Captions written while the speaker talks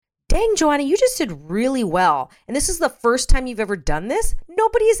dang, Joanna, you just did really well. And this is the first time you've ever done this.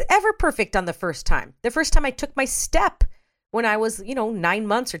 Nobody is ever perfect on the first time. The first time I took my step when I was, 9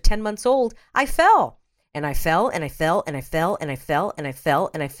 months or 10 months old, I fell. And I fell and I fell and I fell and I fell and I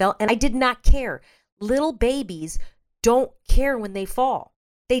fell and I fell. And I did not care. Little babies don't care when they fall.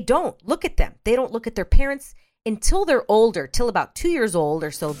 They don't look at them. They don't look at their parents until they're older, till about 2 years old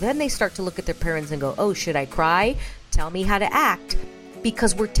or so. Then they start to look at their parents and go, oh, should I cry? Tell me how to act.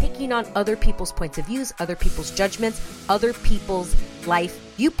 Because we're taking on other people's points of views, other people's judgments, other people's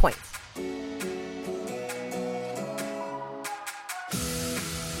life viewpoints.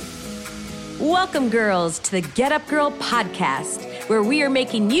 Welcome, girls, to the Get Up Girl podcast, where we are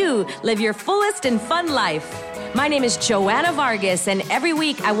making you live your fullest and fun life. My name is Joanna Vargas, and every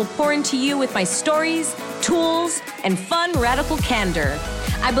week I will pour into you with my stories, tools, and fun radical candor.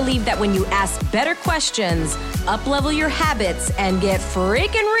 I believe that when you ask better questions, up-level your habits, and get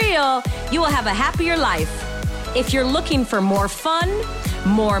freaking real, you will have a happier life. If you're looking for more fun,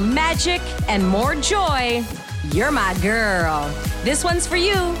 more magic, and more joy, you're my girl. This one's for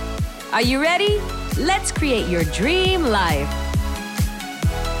you. Are you ready? Let's create your dream life.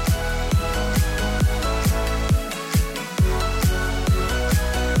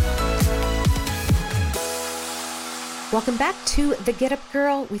 Welcome back to the Get Up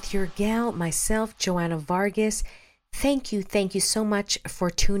Girl with your gal, myself, Joanna Vargas. Thank you so much for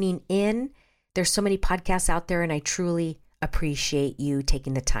tuning in. There's so many podcasts out there, and I truly appreciate you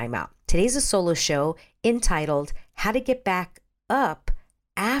taking the time out. Today's a solo show entitled How to Get Back Up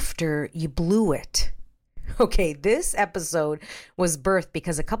After You Blew It. Okay, this episode was birthed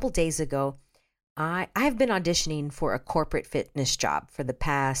because a couple days ago, I've been auditioning for a corporate fitness job for the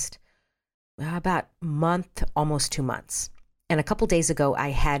past about month, almost 2 months. And a couple days ago, I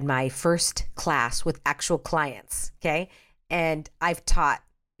had my first class with actual clients, okay? And I've taught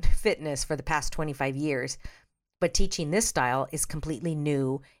fitness for the past 25 years, but teaching this style is completely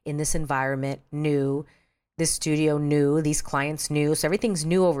new in this environment, new. This studio new, these clients new, so everything's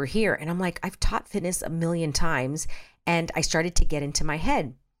new over here. And I'm like, I've taught fitness a million times, and I started to get into my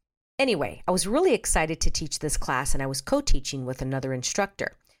head. Anyway, I was really excited to teach this class, and I was co-teaching with another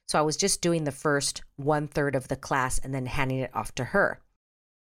instructor. So I was just doing the first 1/3 of the class and then handing it off to her.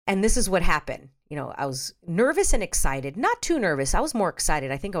 And this is what happened. I was nervous and excited, not too nervous. I was more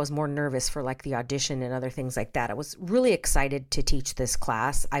excited. I think I was more nervous for like the audition and other things like that. I was really excited to teach this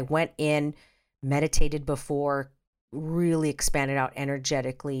class. I went in, meditated before, really expanded out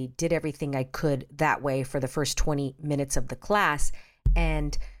energetically, did everything I could that way for the first 20 minutes of the class,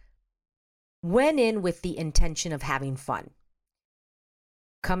 and went in with the intention of having fun.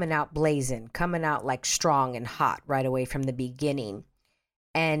 Coming out blazing, coming out like strong and hot right away from the beginning.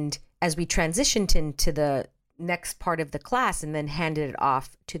 And as we transitioned into the next part of the class and then handed it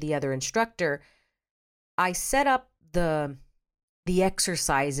off to the other instructor, I set up the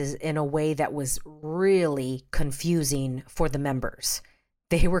exercises in a way that was really confusing for the members.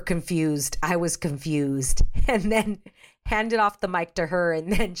 They were confused. I was confused. And then handed off the mic to her.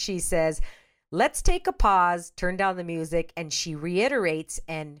 And then she says, let's take a pause, turn down the music. And she reiterates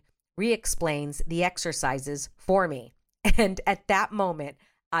and re-explains the exercises for me. And at that moment,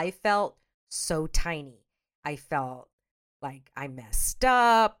 I felt so tiny. I felt like I messed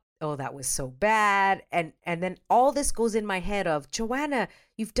up. Oh, that was so bad. And then all this goes in my head of, Joanna,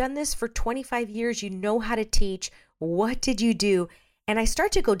 you've done this for 25 years. You know how to teach. What did you do? And I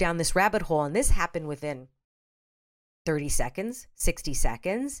start to go down this rabbit hole, and this happened within 30 seconds, 60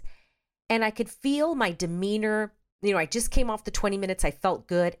 seconds. And I could feel my demeanor. I just came off the 20 minutes. I felt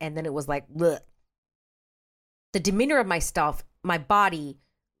good. And then it was like, bleh. The demeanor of myself, my body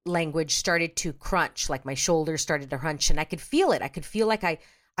language started to crunch, like my shoulders started to hunch, and I could feel it. I could feel like I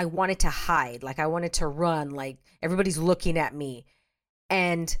wanted to hide, like I wanted to run, like everybody's looking at me.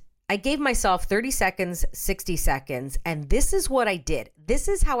 And I gave myself 30 seconds, 60 seconds, and this is what I did. This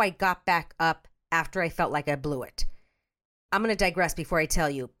is how I got back up after I felt like I blew it. I'm going to digress before I tell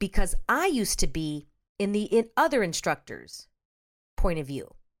you, because I used to be in other instructors' point of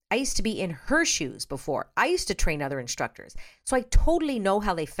view. I used to be in her shoes before. I used to train other instructors. So I totally know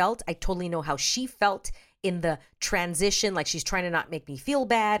how they felt. I totally know how she felt in the transition, like she's trying to not make me feel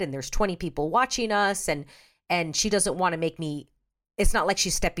bad, and there's 20 people watching us, and she doesn't want to make me, it's not like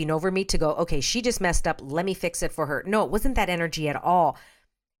she's stepping over me to go, okay, she just messed up, let me fix it for her. No, it wasn't that energy at all.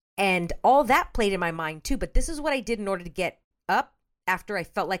 And all that played in my mind too, but this is what I did in order to get up after I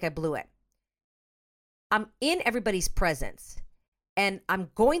felt like I blew it. I'm in everybody's presence, and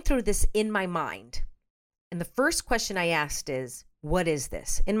I'm going through this in my mind. And the first question I asked is, what is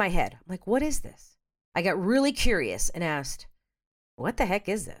this? In my head, I'm like, what is this? I got really curious and asked, what the heck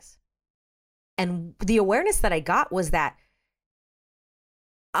is this? And the awareness that I got was that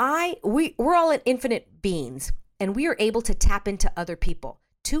we're all infinite beings, and we are able to tap into other people.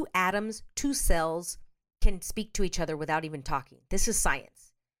 2 atoms, 2 cells can speak to each other without even talking. This is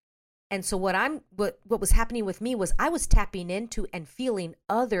science. And so what was happening with me was I was tapping into and feeling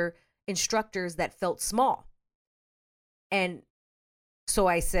other instructors that felt small. And so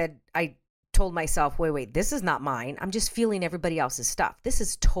I told myself, wait, this is not mine. I'm just feeling everybody else's stuff. This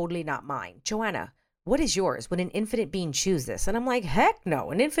is totally not mine. Joanna, what is yours? Would an infinite being choose this? And I'm like, heck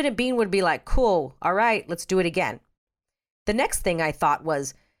no. An infinite being would be like, cool, all right, let's do it again. The next thing I thought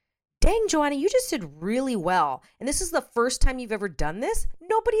was, dang, Joanna, you just did really well. And this is the first time you've ever done this.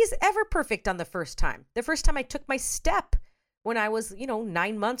 Nobody is ever perfect on the first time. The first time I took my step when I was,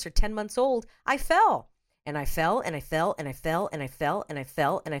 9 months or 10 months old, I fell. And I fell and I fell and I fell and I fell and I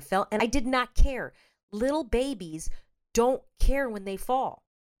fell and I fell. And I did not care. Little babies don't care when they fall.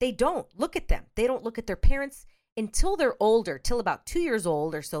 They don't look at them. They don't look at their parents until they're older, till about 2 years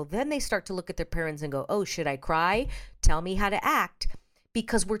old or so. Then they start to look at their parents and go, oh, should I cry? Tell me how to act.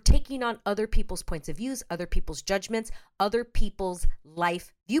 Because we're taking on other people's points of views, other people's judgments, other people's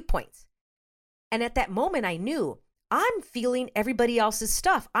life viewpoints. And at that moment, I knew I'm feeling everybody else's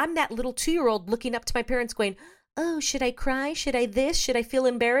stuff. I'm that little 2-year-old looking up to my parents going, oh, should I cry? Should I this? Should I feel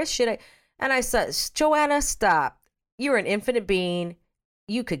embarrassed? Should I? And I said, Joanna, stop. You're an infinite being.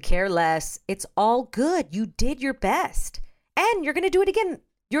 You could care less. It's all good. You did your best. And you're going to do it again.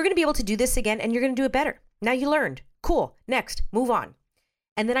 You're going to be able to do this again, and you're going to do it better. Now you learned. Cool. Next, move on.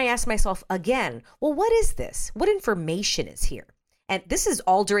 And then I asked myself again, well, what is this? What information is here? And this is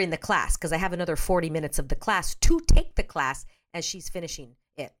all during the class because I have another 40 minutes of the class to take the class as she's finishing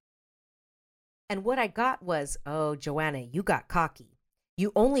it. And what I got was, oh, Joanna, you got cocky.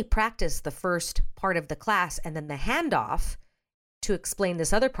 You only practiced the first part of the class, and then the handoff to explain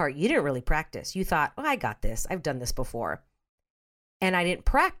this other part, you didn't really practice. You thought, oh, I got this. I've done this before. And I didn't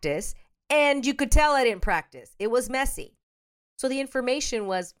practice, and you could tell I didn't practice. It was messy. So the information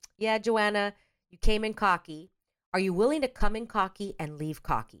was, yeah, Joanna, you came in cocky. Are you willing to come in cocky and leave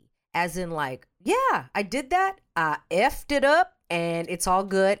cocky? As in like, yeah, I did that. I effed it up and it's all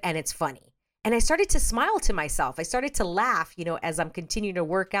good and it's funny. And I started to smile to myself. I started to laugh, as I'm continuing to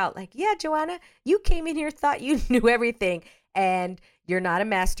work out like, yeah, Joanna, you came in here, thought you knew everything and you're not a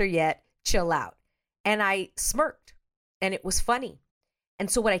master yet. Chill out. And I smirked and it was funny.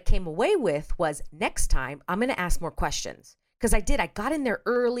 And so what I came away with was next time I'm going to ask more questions. Because I got in there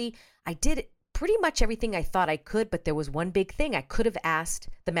early. I did pretty much everything I thought I could, but there was one big thing. I could have asked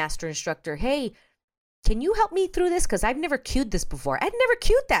the master instructor, hey, can you help me through this? Because I've never cued this before. I'd never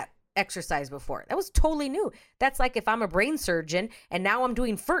cued that exercise before. That was totally new. That's like if I'm a brain surgeon and now I'm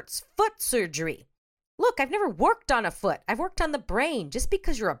doing foot surgery. Look, I've never worked on a foot. I've worked on the brain. Just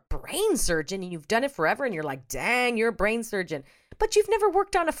because you're a brain surgeon and you've done it forever and you're like, dang, you're a brain surgeon, but you've never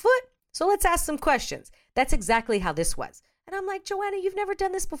worked on a foot. So let's ask some questions. That's exactly how this was. And I'm like, Joanna, you've never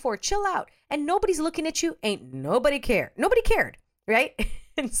done this before. Chill out. And nobody's looking at you. Ain't nobody care. Nobody cared, right?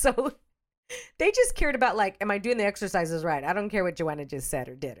 And so they just cared about like, am I doing the exercises right? I don't care what Joanna just said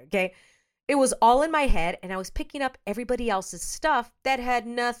or did, okay? It was all in my head, and I was picking up everybody else's stuff that had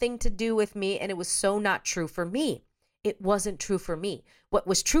nothing to do with me, and it was so not true for me. It wasn't true for me. What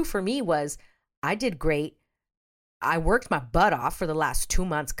was true for me was I did great. I worked my butt off for the last 2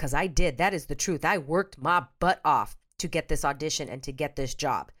 months because I did. That is the truth. I worked my butt off to get this audition and to get this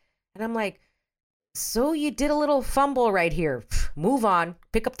job. And I'm like, so you did a little fumble right here. Move on,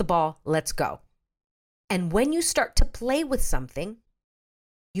 pick up the ball, let's go. And when you start to play with something,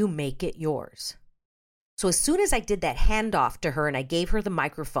 you make it yours. So as soon as I did that handoff to her and I gave her the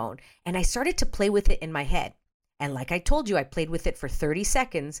microphone and I started to play with it in my head. And like I told you, I played with it for 30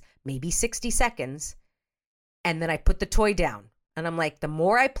 seconds, maybe 60 seconds. And then I put the toy down. And I'm like, the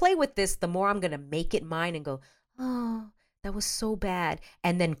more I play with this, the more I'm going to make it mine and go, oh, that was so bad.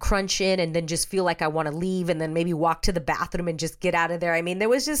 And then crunch in and then just feel like I want to leave and then maybe walk to the bathroom and just get out of there. I mean, there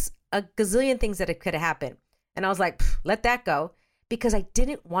was just a gazillion things that could have happened. And I was like, let that go because I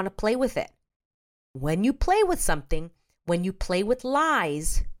didn't want to play with it. When you play with something, when you play with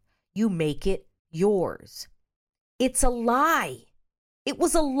lies, you make it yours. It's a lie. It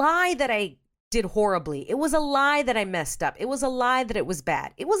was a lie that I did horribly. It was a lie that I messed up. It was a lie that it was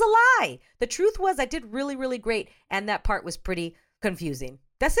bad. It was a lie. The truth was I did really, really great. And that part was pretty confusing.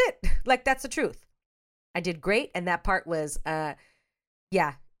 That's it. Like, that's the truth. I did great. And that part was,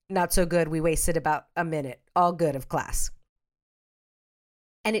 not so good. We wasted about a minute, all good of class.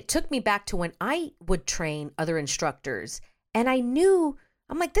 And it took me back to when I would train other instructors. And I knew,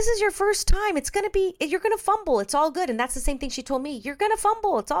 I'm like, this is your first time. You're going to fumble. It's all good. And that's the same thing she told me. You're going to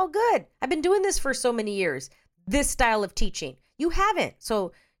fumble. It's all good. I've been doing this for so many years, this style of teaching. You haven't.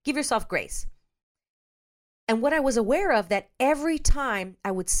 So give yourself grace. And what I was aware of, that every time I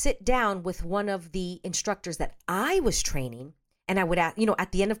would sit down with one of the instructors that I was training, and I would, at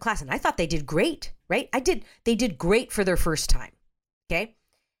the end of class, and I thought they did great, right? They did great for their first time. Okay.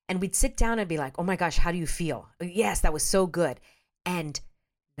 And we'd sit down and be like, oh my gosh, how do you feel? Yes, that was so good. And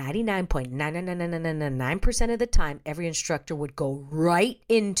 99.99999% of the time, every instructor would go right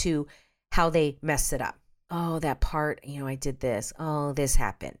into how they messed it up. Oh, that part, I did this. Oh, this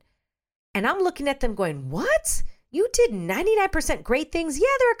happened. And I'm looking at them going, what? You did 99% great things. Yeah,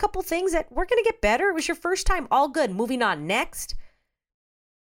 there are a couple things that we're going to get better. It was your first time. All good. Moving on. Next.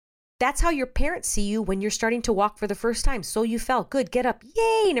 That's how your parents see you when you're starting to walk for the first time. So you felt good. Get up.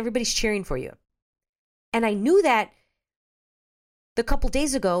 Yay. And everybody's cheering for you. And I knew that the couple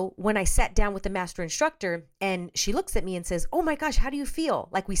days ago when I sat down with the master instructor, and she looks at me and says, oh my gosh, how do you feel?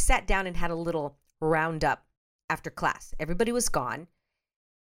 Like we sat down and had a little roundup after class. Everybody was gone.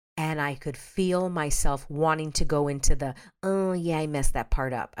 And I could feel myself wanting to go into the, oh yeah, I messed that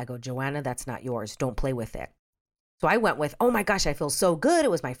part up. I go, Joanna, that's not yours. Don't play with it. So I went with, oh my gosh, I feel so good.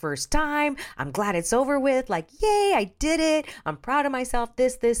 It was my first time. I'm glad it's over with. Like, yay, I did it. I'm proud of myself.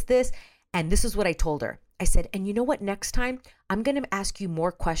 This. And this is what I told her. I said, and you know what? Next time, I'm going to ask you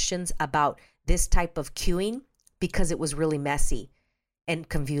more questions about this type of cueing because it was really messy and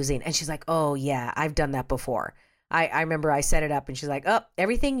confusing. And she's like, oh yeah, I've done that before. I remember I set it up and she's like, oh,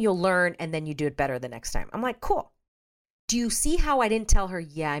 everything you'll learn and then you do it better the next time. I'm like, cool. Do you see how I didn't tell her,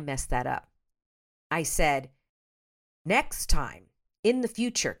 yeah, I messed that up? I said, next time in the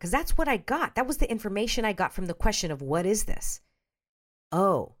future, because that's what I got. That was the information I got from the question of what is this?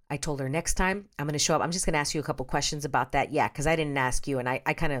 Oh, I told her next time I'm going to show up. I'm just going to ask you a couple questions about that. Yeah, because I didn't ask you and I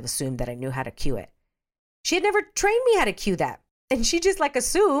kind of assumed that I knew how to cue it. She had never trained me how to cue that. And she just like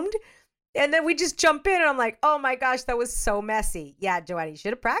assumed. And then we just jump in and I'm like, oh my gosh, that was so messy. Yeah, Joanna, you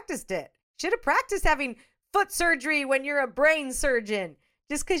should have practiced it. Should have practiced having foot surgery when you're a brain surgeon.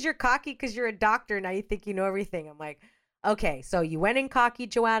 Just because you're cocky, because you're a doctor, now you think you know everything. I'm like, okay, so you went in cocky,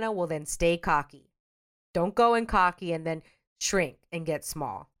 Joanna, well then stay cocky. Don't go in cocky and then shrink and get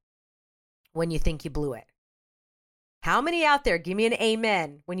small when you think you blew it. How many out there, give me an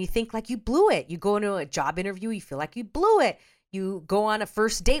amen, when you think like you blew it? You go into a job interview, you feel like you blew it. You go on a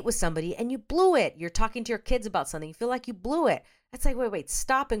first date with somebody and you blew it. You're talking to your kids about something. You feel like you blew it. That's like, wait,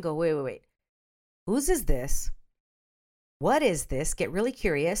 stop and go, wait. Whose is this? What is this? Get really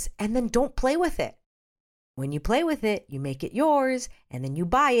curious and then don't play with it. When you play with it, you make it yours and then you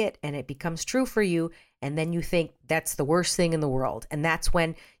buy it and it becomes true for you. And then you think that's the worst thing in the world. And that's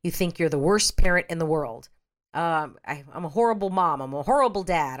when you think you're the worst parent in the world. I'm a horrible mom. I'm a horrible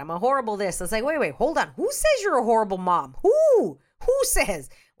dad. I'm a horrible this. It's like, wait, hold on. Who says you're a horrible mom? Who says?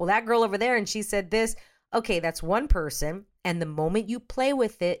 Well, that girl over there and she said this. Okay, that's one person. And the moment you play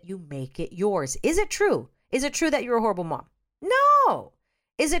with it, you make it yours. Is it true? Is it true that you're a horrible mom? No.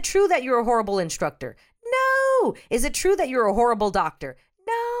 Is it true that you're a horrible instructor? No. Is it true that you're a horrible doctor?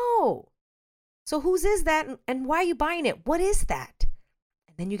 No. So whose is that and why are you buying it? What is that?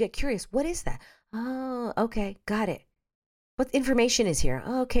 And then you get curious. What is that? Oh, okay. Got it. What information is here?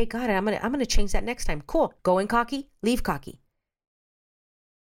 Oh, okay, got it. I'm gonna change that next time. Cool. Go in cocky, leave cocky.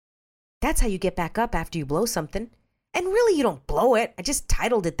 That's how you get back up after you blow something. And really, you don't blow it. I just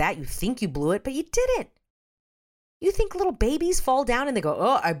titled it that. You think you blew it, but you didn't. You think little babies fall down and they go,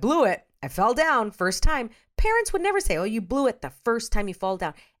 oh, I blew it. I fell down first time. Parents would never say, oh, you blew it the first time you fall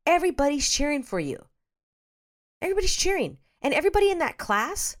down. Everybody's cheering for you. Everybody's cheering. And everybody in that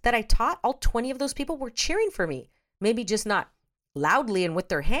class that I taught, all 20 of those people were cheering for me. Maybe just not loudly and with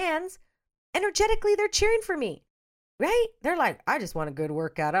their hands. Energetically, they're cheering for me, right? They're like, I just want a good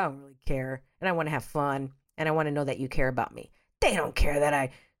workout. I don't really care. And I want to have fun. And I want to know that you care about me. They don't care that I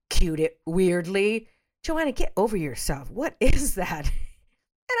cued it weirdly. Joanna, get over yourself. What is that?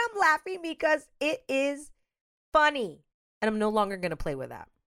 And I'm laughing because it is funny. And I'm no longer going to play with that.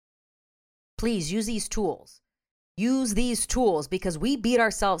 Please use these tools. Use these tools because we beat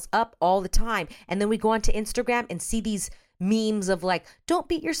ourselves up all the time. And then we go onto Instagram and see these memes of like, don't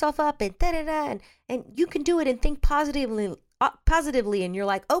beat yourself up and da-da-da. And you can do it and think positively. And you're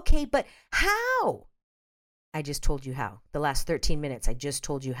like, okay, but how? I just told you how. The last 13 minutes, I just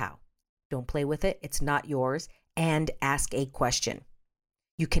told you how. Don't play with it. It's not yours. And ask a question.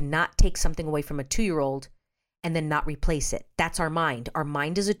 You cannot take something away from a 2-year-old and then not replace it. That's our mind. Our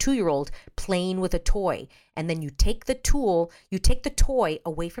mind is a 2-year-old playing with a toy. And then you take the toy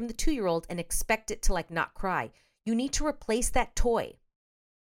away from the 2-year-old and expect it to like not cry. You need to replace that toy.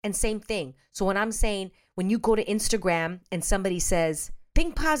 And same thing. So when I'm saying, when you go to Instagram and somebody says,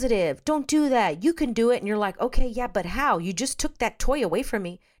 think positive, don't do that, you can do it. And you're like, okay, yeah, but how? You just took that toy away from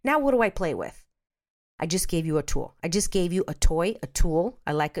me. Now what do I play with? I just gave you a tool. I just gave you a toy, a tool.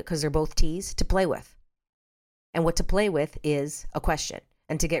 I like it because they're both T's, to play with. And what to play with is a question.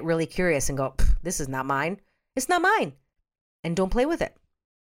 And to get really curious and go, this is not mine. It's not mine. And don't play with it.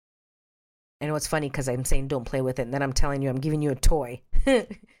 I know it's funny because I'm saying don't play with it. And then I'm telling you, I'm giving you a toy.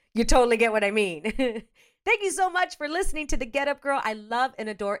 You totally get what I mean. Thank you so much for listening to the Get Up Girl. I love and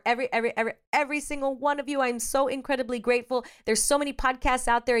adore every single one of you. I'm so incredibly grateful. There's so many podcasts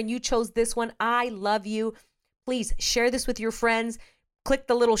out there and you chose this one. I love you. Please share this with your friends. Click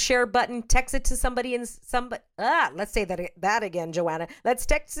the little share button, text it to somebody and let's say that again, Joanna. Let's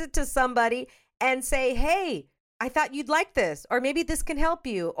text it to somebody and say, hey, I thought you'd like this, or maybe this can help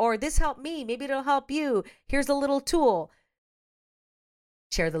you, or this helped me. Maybe it'll help you. Here's a little tool.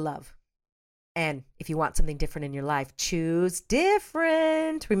 Share the love. And if you want something different in your life, choose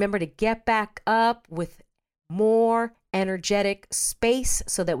different. Remember to get back up with more energetic space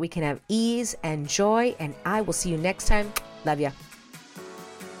so that we can have ease and joy. And I will see you next time. Love ya.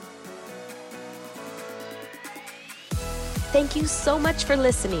 Thank you so much for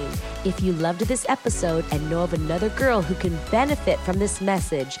listening. If you loved this episode and know of another girl who can benefit from this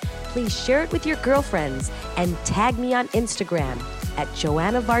message, please share it with your girlfriends and tag me on Instagram at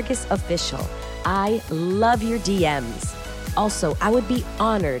Joanna Vargas Official. I love your DMs. Also, I would be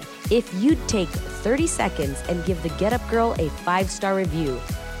honored if you'd take 30 seconds and give the Get Up Girl a 5-star review.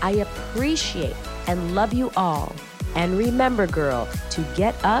 I appreciate and love you all. And remember, girl, to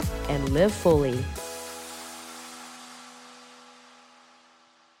get up and live fully.